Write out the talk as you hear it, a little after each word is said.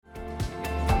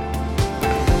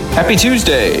Happy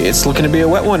Tuesday. It's looking to be a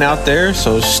wet one out there,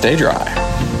 so stay dry.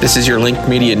 This is your Link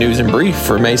Media News and Brief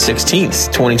for May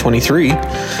 16th, 2023.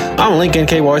 I'm Link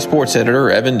NKY Sports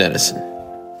Editor Evan Dennison.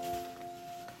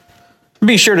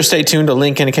 Be sure to stay tuned to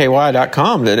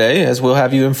linknky.com today, as we'll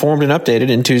have you informed and updated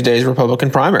in Tuesday's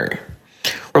Republican primary.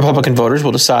 Republican voters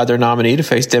will decide their nominee to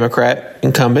face Democrat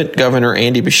incumbent Governor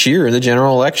Andy Beshear in the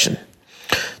general election.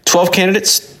 12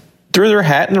 candidates threw their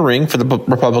hat in the ring for the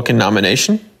Republican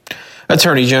nomination.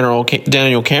 Attorney General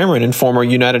Daniel Cameron and former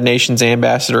United Nations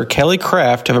Ambassador Kelly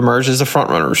Craft have emerged as the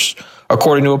frontrunners,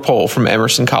 according to a poll from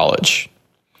Emerson College.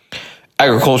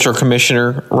 Agriculture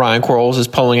Commissioner Ryan Quarles is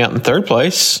polling out in third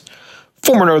place.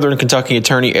 Former Northern Kentucky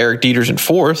Attorney Eric Dieters in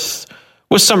fourth,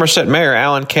 with Somerset Mayor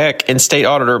Alan Keck and State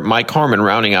Auditor Mike Harmon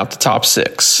rounding out the top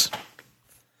six.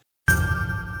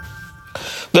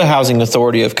 The Housing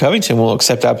Authority of Covington will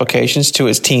accept applications to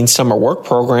its teen summer work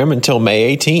program until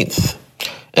May 18th.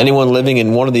 Anyone living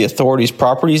in one of the authority's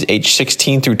properties aged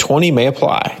 16 through 20 may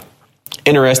apply.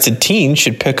 Interested teens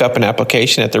should pick up an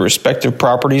application at their respective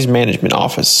property's management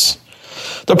office.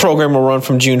 The program will run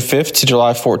from June 5th to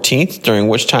July 14th, during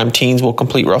which time teens will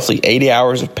complete roughly 80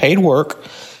 hours of paid work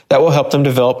that will help them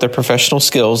develop their professional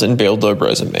skills and build their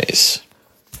resumes.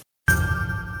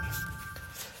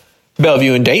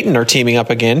 Bellevue and Dayton are teaming up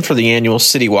again for the annual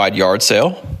citywide yard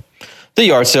sale. The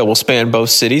yard sale will span both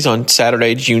cities on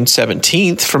Saturday, June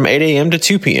 17th from 8 a.m. to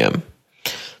 2 p.m.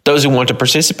 Those who want to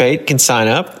participate can sign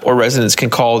up, or residents can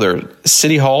call their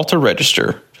city hall to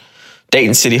register.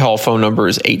 Dayton City Hall phone number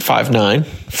is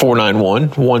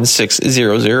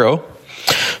 859-491-1600.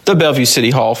 The Bellevue City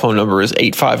Hall phone number is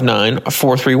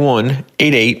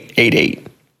 859-431-8888.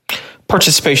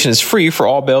 Participation is free for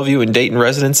all Bellevue and Dayton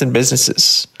residents and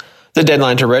businesses. The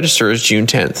deadline to register is June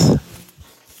 10th.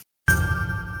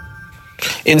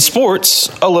 In sports,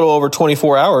 a little over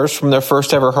 24 hours from their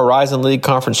first ever Horizon League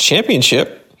Conference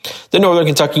Championship, the Northern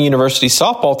Kentucky University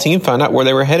softball team found out where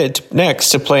they were headed next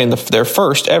to play in their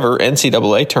first ever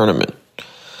NCAA tournament.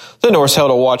 The Norse held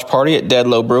a watch party at Dead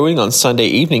Low Brewing on Sunday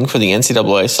evening for the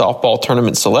NCAA softball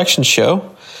tournament selection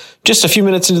show. Just a few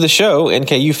minutes into the show,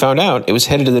 NKU found out it was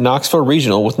headed to the Knoxville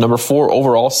Regional with number 4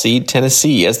 overall seed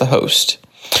Tennessee as the host.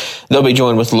 They'll be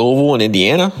joined with Louisville and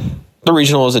Indiana. The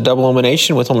regional is a double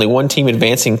elimination with only one team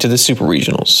advancing to the Super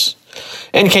Regionals.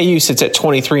 NKU sits at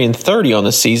 23-30 on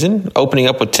the season, opening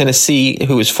up with Tennessee,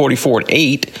 who is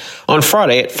 44-8, on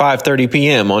Friday at 5:30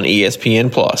 p.m. on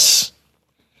ESPN+.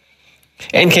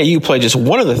 NKU played just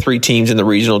one of the 3 teams in the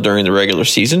regional during the regular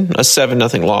season, a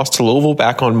 7-0 loss to Louisville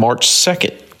back on March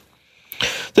 2nd.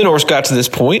 The Norse got to this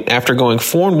point after going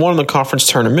 4-1 in the conference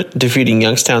tournament, defeating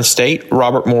Youngstown State,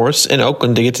 Robert Morris, and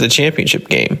Oakland to get to the championship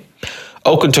game.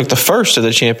 Oakland took the first of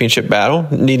the championship battle,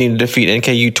 needing to defeat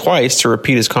NKU twice to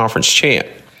repeat as conference champ.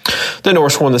 The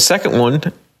Norse won the second one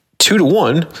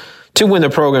 2-1 to win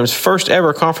the program's first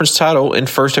ever conference title and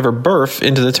first ever berth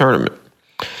into the tournament.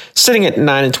 Sitting at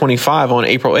 9-25 on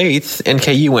April 8th,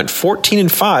 NKU went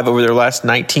 14-5 over their last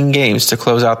 19 games to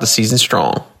close out the season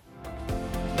strong.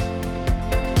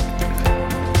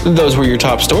 Those were your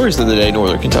top stories of the day,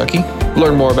 Northern Kentucky.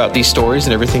 Learn more about these stories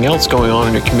and everything else going on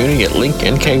in your community at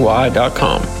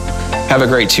linknky.com. Have a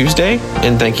great Tuesday,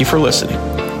 and thank you for listening.